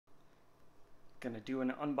Gonna do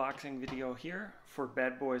an unboxing video here for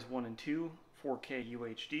Bad Boys 1 and 2 4K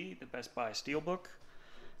UHD, the Best Buy Steelbook.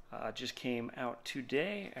 Just came out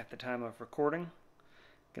today at the time of recording.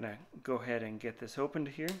 Gonna go ahead and get this opened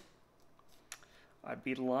here. I'd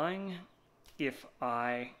be lying if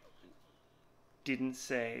I didn't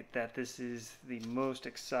say that this is the most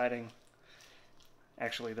exciting,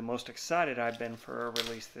 actually the most excited I've been for a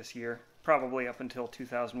release this year, probably up until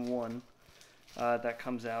 2001. That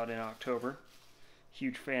comes out in October.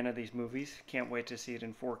 Huge fan of these movies. Can't wait to see it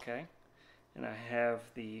in 4K. And I have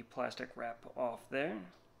the plastic wrap off there.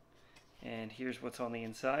 And here's what's on the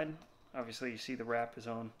inside. Obviously you see the wrap is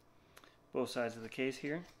on both sides of the case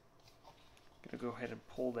here. Gonna go ahead and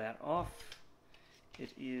pull that off.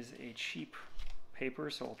 It is a cheap paper,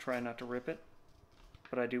 so I'll try not to rip it.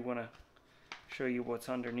 But I do want to show you what's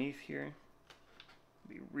underneath here.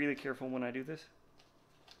 Be really careful when I do this.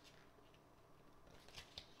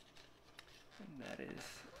 And that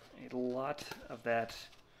is a lot of that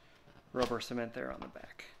rubber cement there on the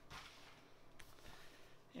back.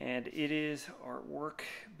 And it is artwork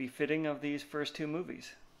befitting of these first two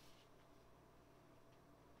movies.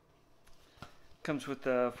 Comes with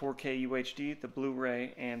the 4K UHD, the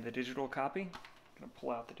Blu-ray, and the digital copy. I'm going to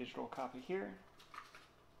pull out the digital copy here.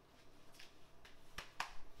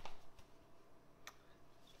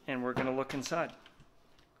 And we're going to look inside.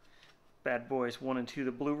 Bad Boys 1 and 2,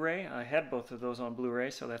 the Blu-ray. I had both of those on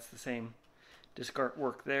Blu-ray, so that's the same disc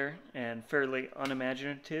artwork there. And fairly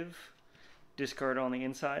unimaginative disc art on the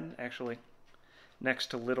inside, actually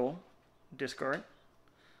next to little disc art.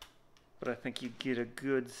 But I think you get a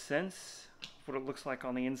good sense of what it looks like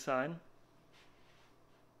on the inside.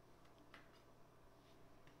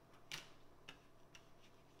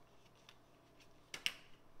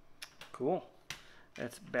 Cool.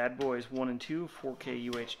 That's Bad Boys 1 and 2,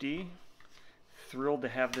 4K UHD. Thrilled to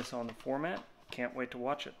have this on the format. Can't wait to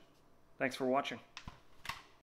watch it. Thanks for watching.